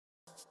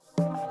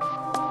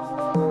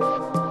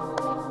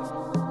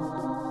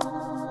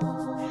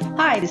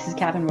Hi, this is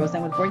Catherine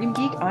Rosen with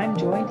BoardGameGeek. I'm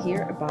joined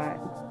here by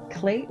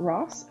Clay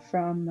Ross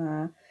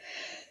from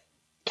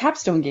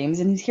Capstone Games,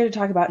 and he's here to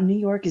talk about New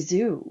York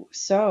Zoo.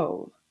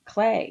 So,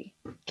 Clay,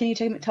 can you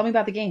tell me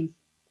about the game?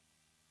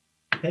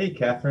 Hey,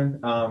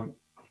 Catherine.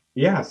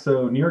 Yeah,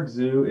 so New York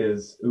Zoo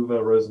is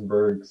Uwe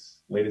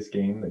Rosenberg's latest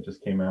game that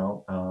just came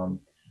out.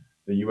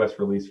 The US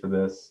release for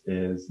this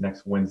is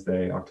next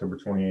Wednesday, October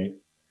 28th.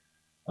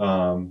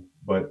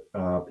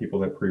 But people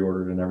that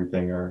pre-ordered and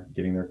everything are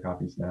getting their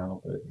copies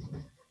now.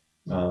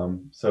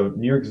 So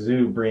New York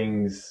Zoo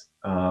brings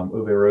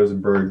Uwe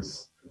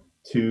Rosenberg's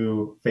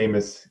two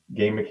famous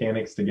game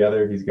mechanics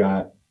together. He's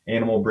got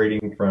animal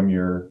breeding from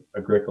your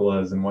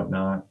Agricolas and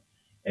whatnot,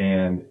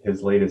 and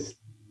his latest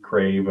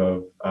crave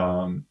of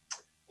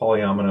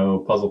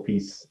polyomino puzzle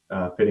piece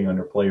fitting on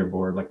your player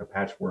board like a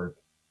patchwork.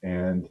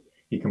 And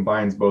he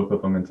combines both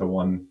of them into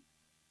one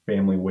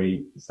family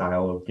weight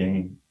style of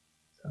game.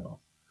 So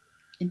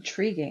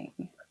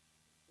Intriguing.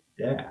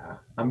 yeah,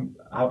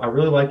 I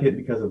really like it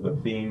because of the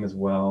theme as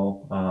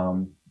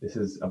well. This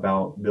is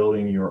about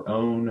building your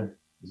own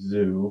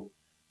zoo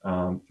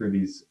through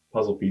these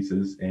puzzle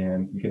pieces,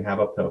 and you can have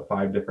up to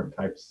 5 different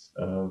types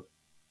of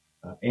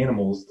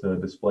animals to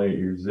display at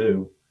your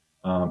zoo.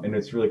 And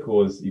it's really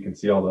cool as you can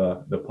see all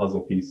the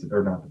puzzle pieces,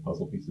 or not the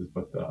puzzle pieces,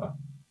 but the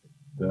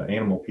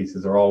animal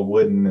pieces are all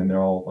wooden and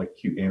they're all like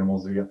cute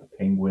animals. You got the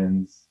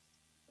penguins,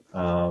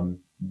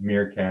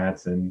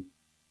 meerkats, and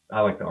I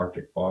like the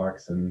Arctic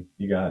fox, and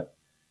you got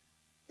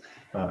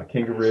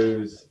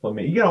kangaroos,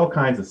 you got all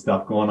kinds of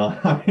stuff going on.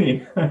 I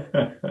mean,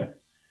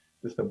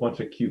 just a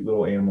bunch of cute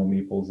little animal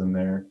meeples in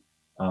there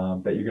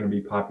that you're going to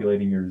be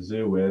populating your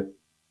zoo with.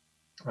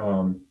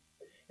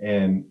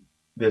 And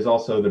there's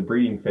also the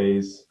breeding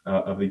phase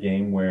of the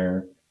game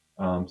where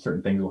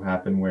certain things will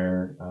happen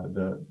where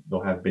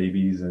they'll have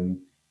babies and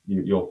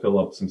you'll fill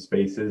up some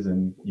spaces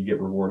and you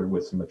get rewarded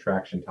with some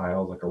attraction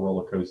tiles like a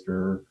roller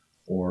coaster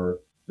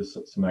or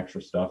just some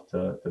extra stuff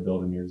to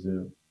build in your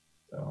zoo.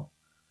 So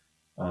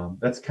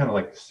that's kind of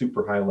like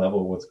super high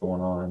level what's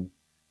going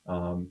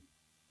on.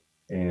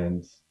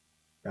 And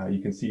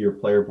you can see your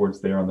player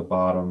boards there on the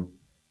bottom.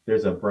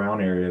 There's a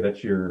brown area,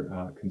 that's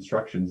your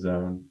construction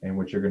zone. And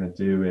what you're going to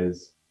do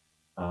is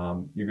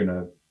you're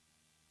going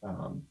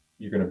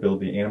to build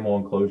the animal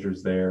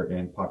enclosures there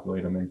and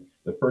populate them. And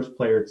the first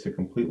player to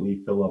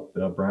completely fill up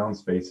the brown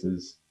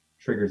spaces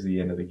triggers the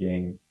end of the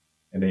game.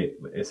 And they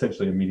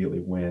essentially immediately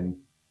win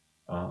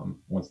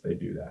once they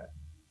do that.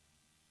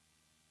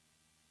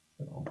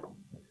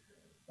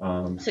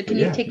 So, can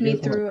you yeah, take me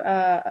through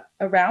a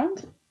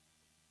round?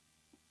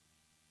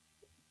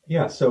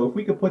 Yeah, so if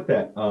we could put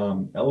that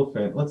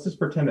elephant, let's just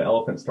pretend the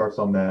elephant starts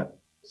on that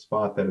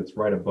spot that it's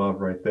right above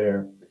right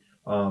there.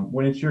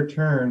 When it's your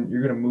turn,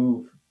 you're going to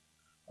move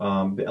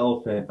the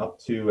elephant up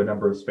to a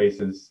number of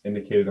spaces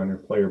indicated on your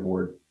player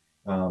board.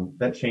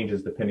 That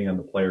changes depending on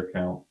the player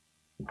count.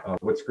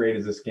 What's great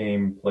is this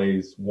game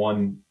plays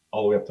 1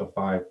 all the way up to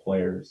 5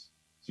 players.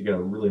 So you got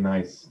a really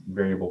nice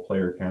variable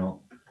player count.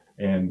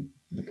 And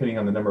depending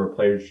on the number of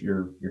players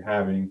you're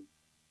having,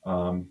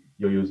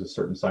 you'll use a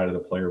certain side of the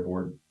player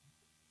board.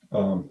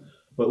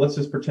 But let's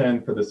just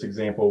pretend for this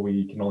example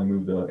we can only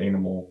move the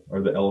animal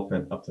or the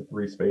elephant up to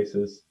 3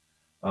 spaces,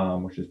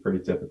 which is pretty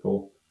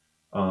typical.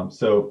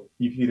 So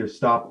you can either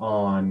stop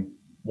on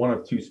one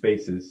of 2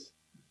 spaces.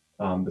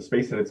 The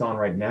space that it's on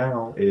right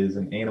now is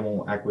an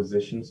animal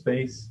acquisition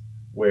space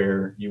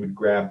where you would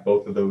grab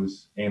both of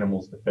those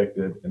animals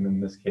depicted. And in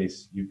this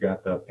case, you've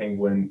got the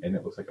penguin and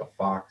it looks like a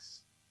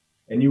fox.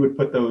 And you would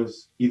put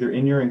those either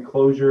in your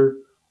enclosure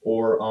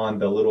or on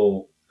the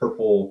little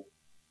purple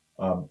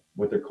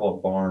what they're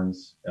called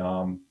barns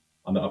on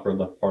the upper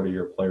left part of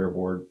your player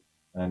board,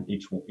 and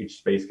each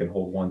space can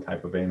hold 1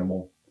 type of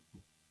animal.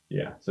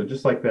 Yeah, so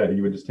just like that,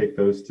 you would just take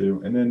those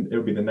 2, and then it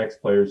would be the next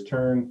player's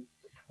turn.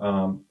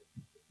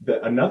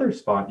 Another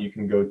spot you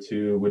can go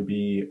to would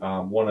be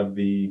one of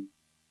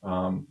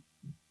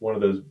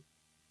those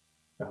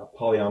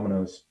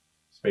polyomino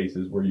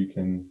spaces where you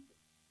can,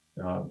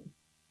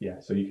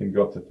 so you can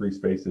go up to 3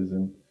 spaces,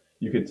 and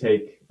you could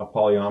take a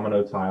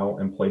polyomino tile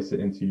and place it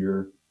into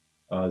your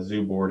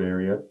zoo board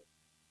area.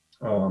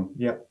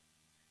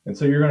 And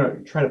so you're going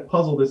to try to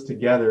puzzle this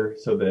together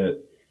so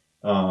that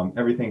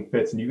everything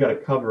fits, and you got to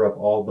cover up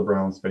all the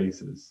brown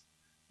spaces.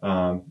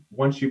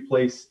 Once you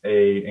place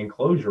a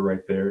enclosure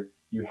right there,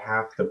 you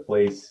have to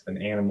place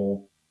an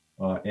animal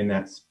in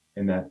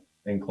that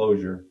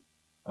enclosure,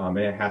 and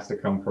it has to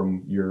come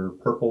from your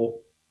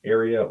purple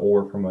area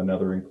or from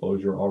another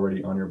enclosure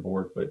already on your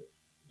board. But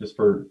just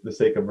for the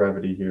sake of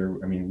brevity here,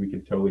 I mean, we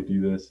could totally do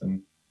this,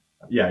 and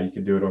yeah, you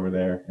could do it over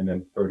there and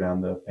then throw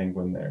down the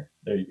penguin there.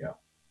 There you go.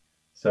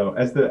 So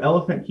as the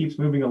elephant keeps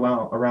moving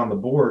around the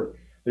board,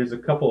 there's a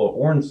couple of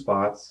orange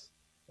spots,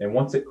 and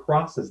once it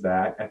crosses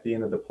that at the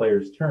end of the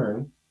player's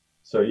turn,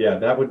 so yeah,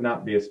 that would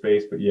not be a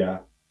space, but yeah.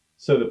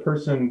 So the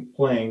person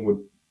playing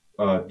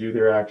would do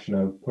their action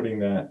of putting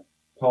that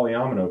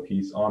polyomino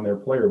piece on their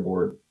player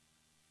board,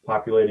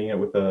 populating it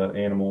with an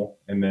animal,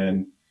 and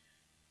then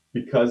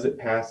because it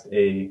passed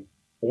a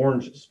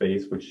orange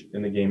space, which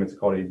in the game it's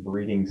called a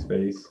breeding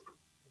space,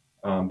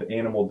 the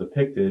animal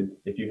depicted,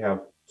 if you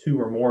have two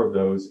or more of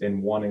those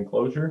in one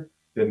enclosure,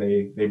 then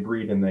they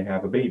breed and they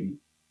have a baby.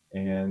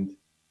 And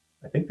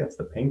I think that's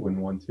the penguin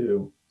one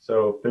too.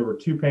 So if there were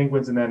two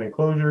penguins in that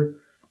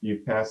enclosure,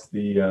 you've passed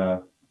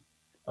the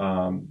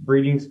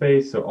breeding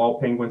space. So all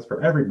penguins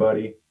for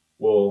everybody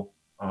will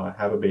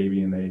have a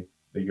baby and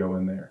they go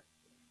in there.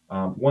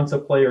 Once a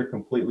player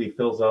completely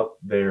fills up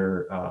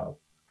their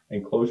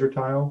enclosure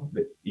tile,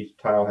 each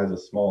tile has a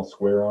small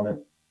square on it.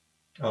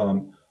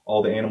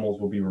 All the animals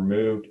will be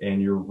removed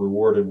and you're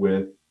rewarded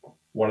with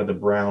one of the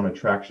brown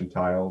attraction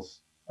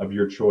tiles of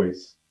your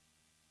choice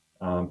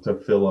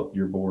to fill up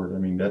your board. I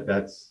mean,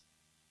 that's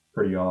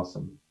pretty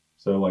awesome.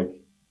 So like,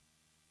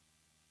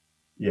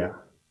 yeah.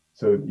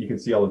 So you can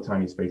see all the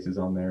tiny spaces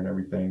on there and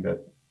everything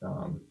that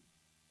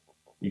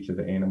each of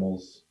the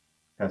animals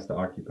has to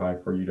occupy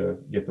for you to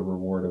get the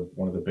reward of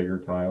one of the bigger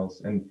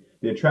tiles. And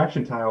the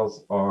attraction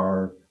tiles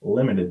are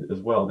limited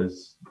as well.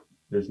 There's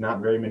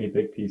not very many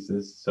big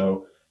pieces,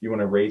 so you want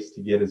to race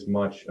to get as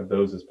much of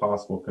those as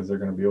possible because they're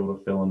going to be able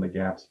to fill in the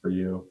gaps for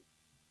you.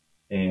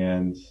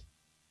 And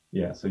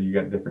yeah, so you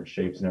got different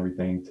shapes and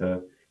everything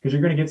to, because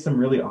you're going to get some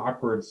really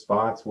awkward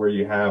spots where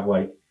you have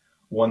like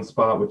one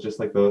spot with just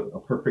like a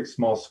perfect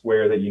small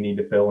square that you need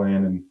to fill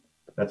in, and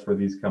that's where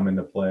these come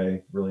into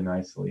play really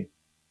nicely.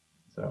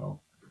 So,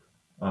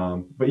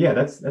 but yeah,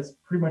 that's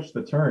pretty much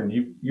the turn.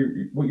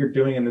 What you're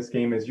doing in this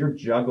game is you're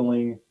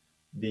juggling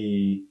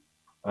the.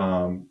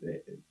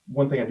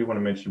 One thing I do want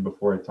to mention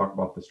before I talk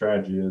about the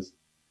strategy is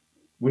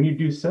when you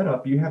do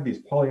setup, you have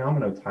these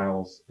polyomino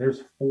tiles.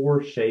 There's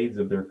 4 shades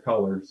of their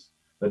colors.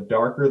 The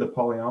darker the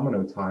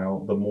polyomino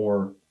tile, the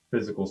more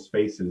physical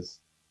spaces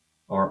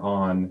are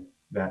on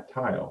that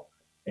tile,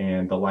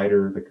 and the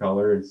lighter the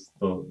color is,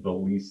 the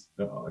least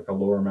like a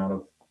lower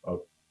amount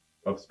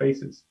of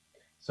spaces.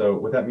 So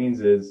what that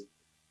means is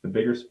the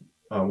bigger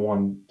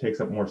one takes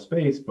up more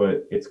space,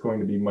 but it's going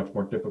to be much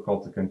more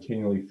difficult to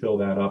continually fill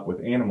that up with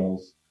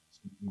animals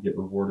so you can get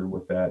rewarded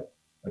with that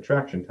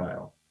attraction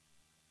tile.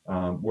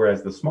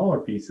 Whereas the smaller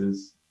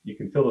pieces, you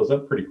can fill those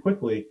up pretty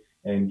quickly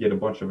and get a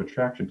bunch of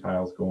attraction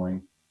tiles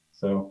going.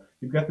 So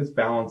you've got this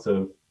balance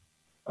of,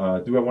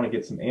 do I want to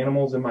get some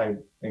animals in my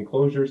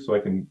enclosure so I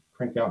can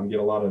crank out and get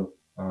a lot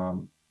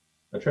of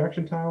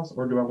attraction tiles,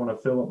 or do I want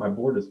to fill up my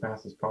board as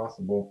fast as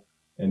possible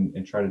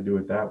and try to do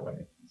it that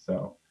way?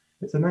 So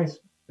it's a nice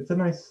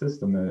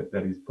system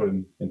that he's put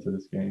into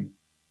this game.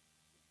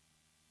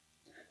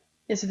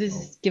 Yeah, so this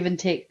is give and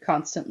take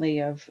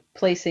constantly of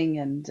placing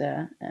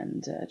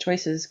and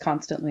choices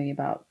constantly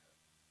about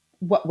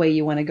what way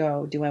you want to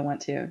go. Do I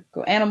want to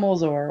go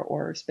animals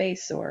or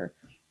space or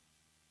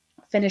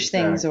finish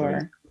things Exactly.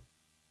 or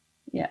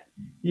yeah.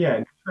 Yeah,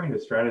 and you're trying to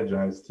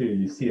strategize too.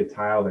 You see a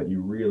tile that you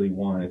really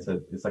want. It's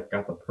like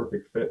got the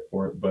perfect fit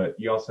for it, but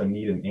you also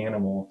need an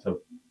animal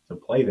to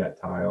play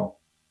that tile.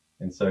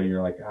 And so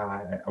you're like,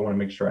 I want to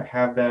make sure I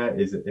have that.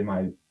 Am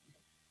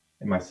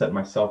I setting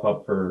myself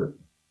up for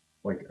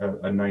like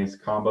a nice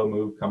combo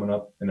move coming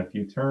up in a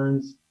few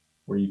turns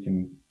where you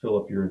can fill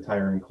up your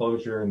entire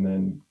enclosure and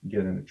then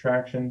get an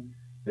attraction?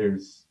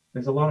 There's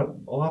a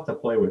lot to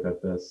play with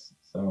at this.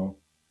 So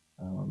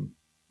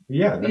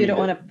yeah, I You mean don't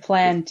want to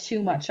plan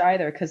too much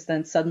either, because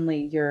then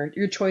suddenly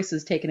your choice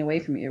is taken away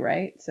from you,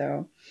 right?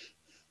 So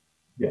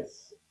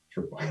yes,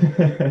 true.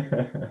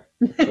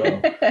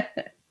 So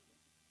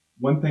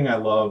one thing I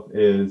love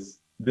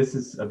is this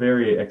is a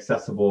very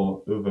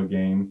accessible UVA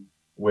game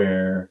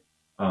where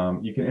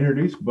you can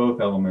introduce both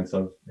elements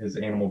of his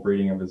animal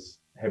breeding of his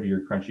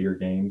heavier, crunchier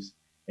games,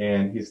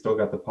 and he's still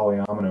got the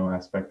polyomino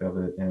aspect of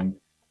it. And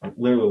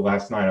literally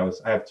last night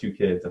I have 2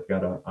 kids. I've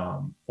got a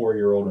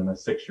 4-year-old and a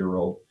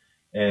 6-year-old,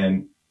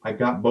 and I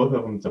got both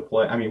of them to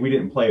play. I mean, we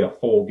didn't play a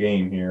full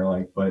game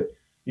here, but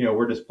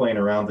we're just playing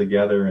around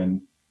together.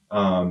 And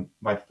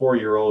my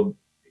 4-year-old,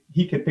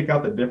 he could pick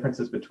out the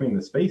differences between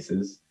the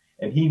spaces,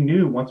 and he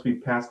knew once we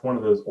passed one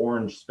of those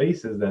orange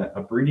spaces that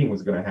a breeding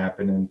was going to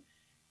happen. And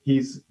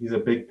he's a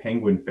big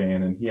penguin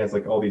fan, and he has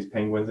like all these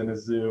penguins in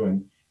his zoo,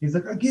 and he's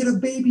like, I get a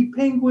baby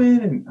penguin.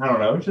 And I don't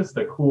know, it's just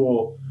a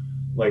cool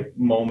like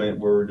moment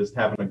where we're just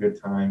having a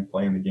good time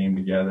playing the game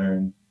together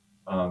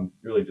and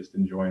really just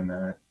enjoying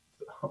that.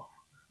 So,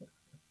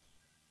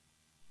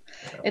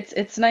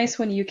 it's nice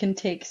when you can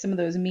take some of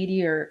those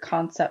meatier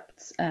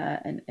concepts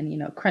and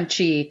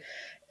crunchy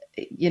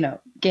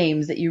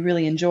games that you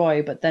really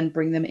enjoy, but then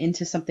bring them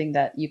into something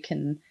that you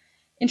can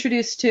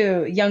introduce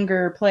to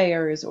younger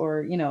players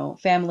or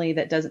family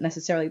that doesn't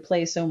necessarily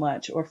play so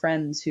much, or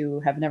friends who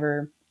have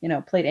never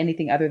played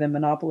anything other than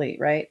Monopoly,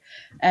 right?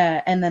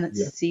 And then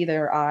yeah, see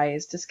their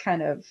eyes just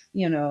kind of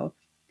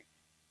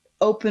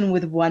open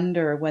with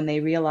wonder when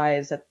they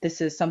realize that this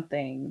is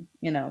something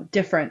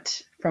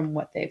different from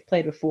what they've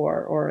played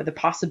before, or the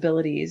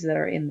possibilities that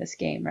are in this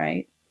game,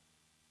 right?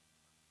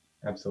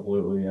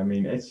 absolutely. I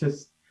mean, it's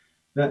just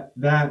that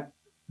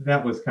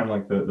was kind of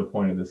like the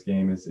point of this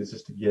game is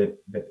just to get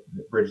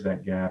bridge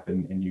that gap,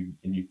 and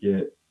you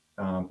get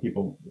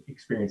people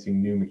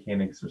experiencing new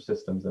mechanics or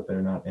systems that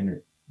they're not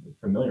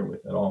familiar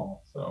with at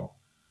all. So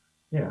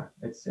yeah,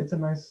 it's a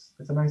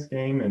nice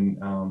game, and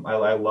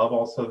I love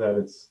also that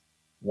it's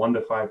 1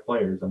 to 5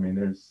 players. I mean,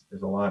 there's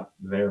a lot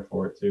there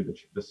for it too.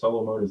 The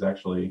solo mode is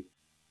actually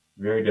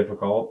very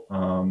difficult,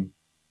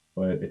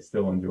 but it's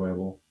still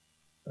enjoyable.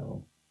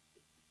 So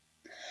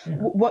yeah.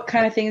 What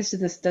kind of things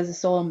does the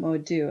solo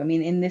mode do? I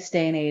mean, in this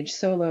day and age,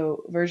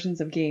 solo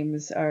versions of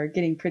games are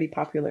getting pretty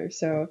popular.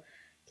 So,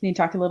 can you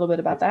talk a little bit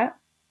about It's that?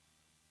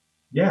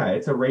 Yeah,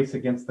 it's a race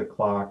against the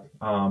clock.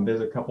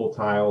 There's a couple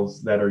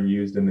tiles that are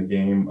used in the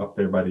game up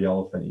there by the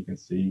elephant you can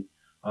see.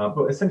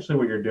 But essentially,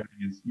 what you're doing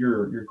is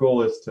your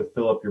goal is to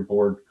fill up your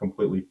board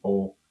completely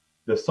full.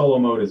 The solo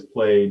mode is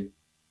played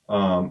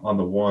on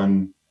the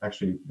one,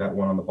 actually, that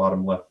one on the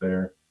bottom left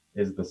there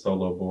is the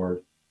solo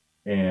board.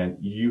 And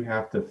you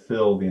have to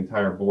fill the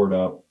entire board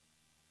up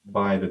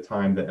by the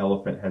time the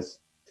elephant has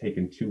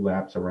taken 2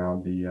 laps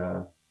around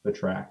the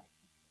track.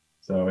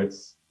 So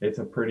it's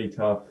a pretty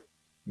tough.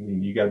 I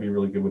mean, you got to be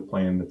really good with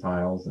playing the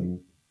tiles and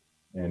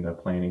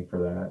planning for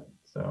that.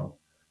 So,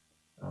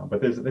 but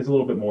there's a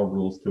little bit more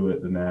rules to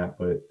it than that.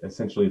 But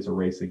essentially, it's a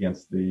race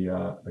against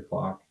the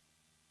clock.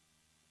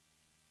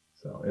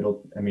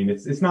 So I mean,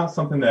 it's not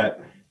something that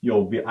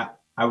you'll be.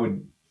 I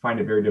would find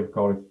it very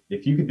difficult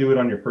if you could do it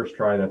on your first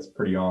try. That's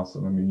pretty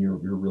awesome. I mean, you're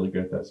really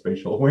good at that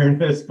spatial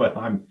awareness. But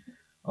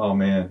oh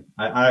man,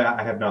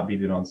 I have not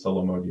beat it on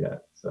solo mode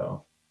yet.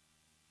 So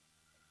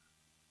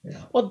yeah.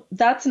 Well,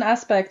 that's an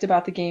aspect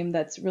about the game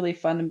that's really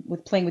fun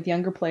with playing with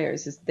younger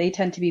players is they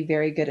tend to be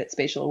very good at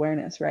spatial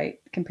awareness, right?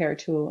 Compared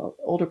to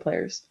older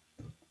players.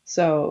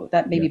 So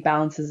that Yeah. maybe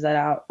balances that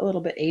out a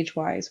little bit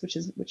age-wise, which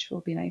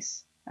will be a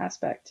nice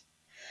aspect.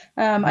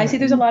 I Yeah, see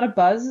there's a and lot of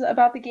buzz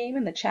about the game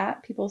in the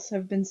chat. People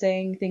have been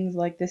saying things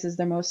like this is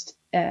their most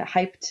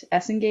hyped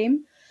Essen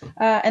game.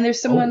 And there's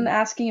someone oh,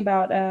 asking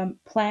about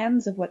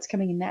plans of what's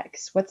coming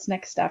next. What's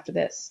next after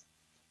this?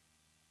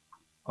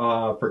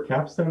 for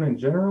Capstone in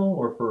general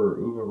or for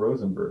Uwe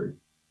Rosenberg?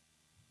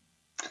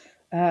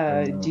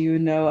 I don't Do know. you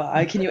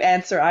know? Can you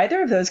answer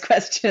either of those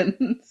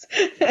questions?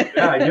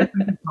 Yeah, I guess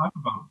we can talk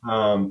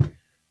about.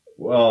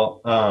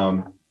 Well,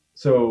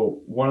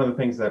 so one of the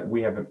things that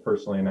we haven't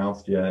personally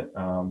announced yet,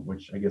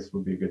 which I guess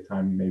would be a good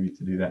time maybe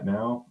to do that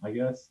now, I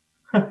guess.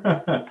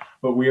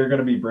 But we are going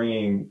to be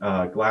bringing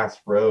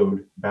Glass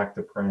Road back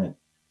to print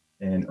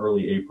in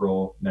early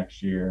April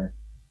next year.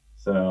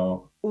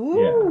 So yeah,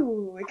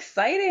 Ooh,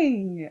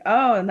 exciting!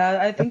 Oh, now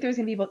I think there's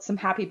gonna be some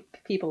happy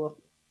people,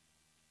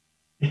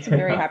 some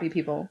very yeah, happy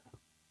people.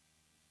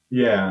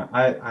 yeah.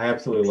 I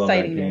absolutely love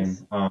that Exciting game.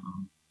 news.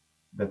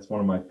 That's one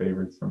of my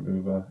favorites from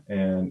Uva.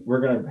 And we're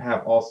going to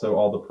have also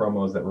all the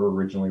promos that were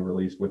originally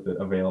released with it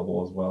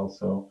available as well.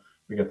 So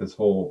we got this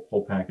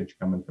whole package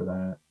coming for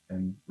that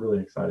and really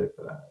excited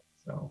for that.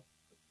 So,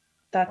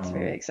 That's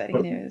very exciting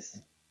but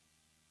news.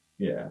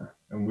 yeah,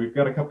 and we've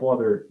got a couple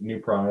other new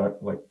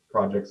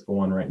projects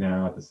going right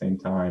now at the same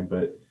time.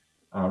 But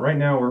right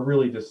now we're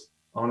really just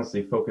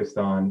honestly focused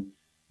on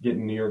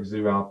getting New York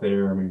Zoo out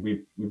there. I mean,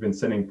 we've been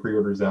sending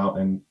pre-orders out,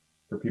 and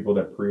for people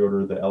that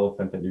pre-order, the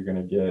elephant that you're going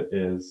to get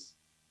is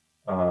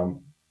um,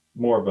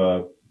 more of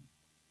a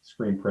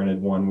screen printed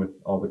one with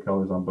all the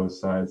colors on both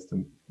sides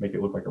to make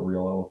it look like a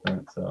real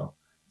elephant. So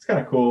it's kind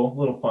of cool, a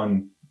little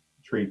fun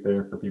treat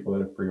there for people that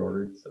have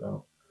pre-ordered.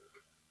 So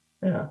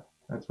yeah,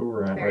 that's where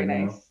we're at Very right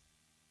now. nice.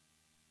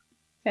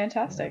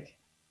 Fantastic.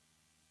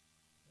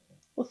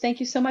 Well, thank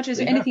you so much. Is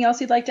But there yeah, anything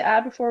else you'd like to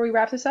add before we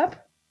wrap this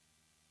up?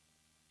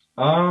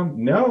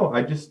 no,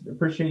 I just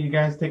appreciate you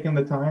guys taking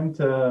the time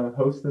to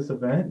host this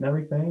event and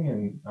everything,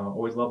 and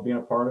always love being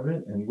a part of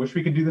it. And wish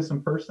we could do this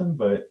in person,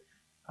 but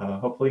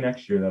hopefully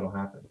next year that'll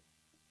happen.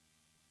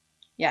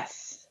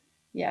 Yes.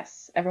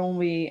 Yes. Everyone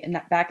will be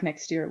back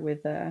next year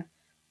with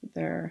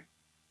their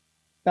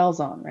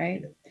bells on,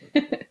 right?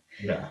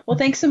 Yeah. Well,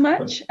 thanks so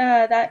much.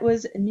 That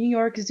was New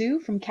York Zoo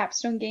from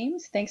Capstone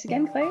Games. Thanks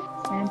again, Clay,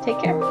 and take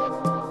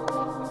care.